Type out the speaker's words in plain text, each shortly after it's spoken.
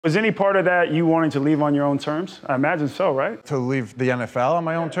Was any part of that you wanting to leave on your own terms? I imagine so, right? To leave the NFL on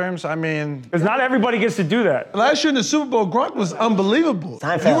my own terms? I mean... Because not everybody gets to do that. Last year in the Super Bowl, Gronk was unbelievable.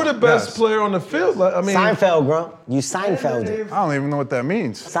 Seinfeld. You were the best player on the field. Seinfeld, Gronk. You Seinfelded. I don't even know what that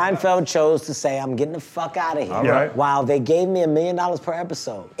means. Seinfeld chose to say, I'm getting the fuck out of here. All right. While they gave me $1 million per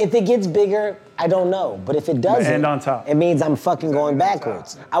episode. If it gets bigger, I don't know. But if it doesn't, and on top. It means I'm fucking going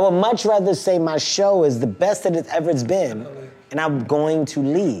backwards. I would much rather say my show is the best that it's ever been, and I'm going to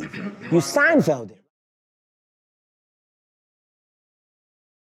leave. You Seinfelded.